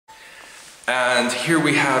And here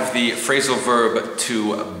we have the phrasal verb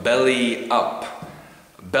to belly up.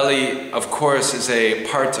 Belly, of course, is a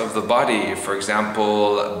part of the body. For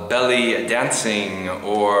example, belly dancing,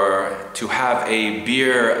 or to have a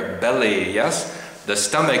beer belly, yes? The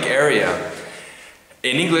stomach area.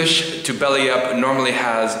 In English, to belly up normally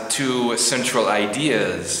has two central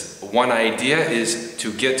ideas. One idea is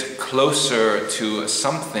to get closer to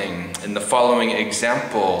something. In the following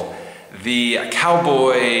example, the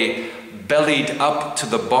cowboy bellied up to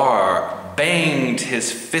the bar, banged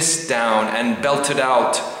his fist down and belted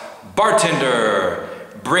out, "Bartender,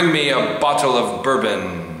 bring me a bottle of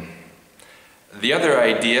bourbon." The other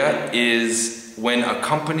idea is when a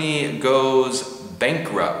company goes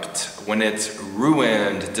bankrupt, when it's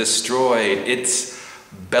ruined, destroyed, it's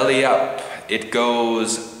belly up. It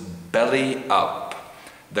goes belly up.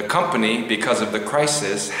 The company, because of the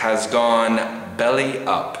crisis, has gone belly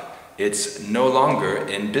up. It's no longer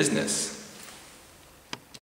in business.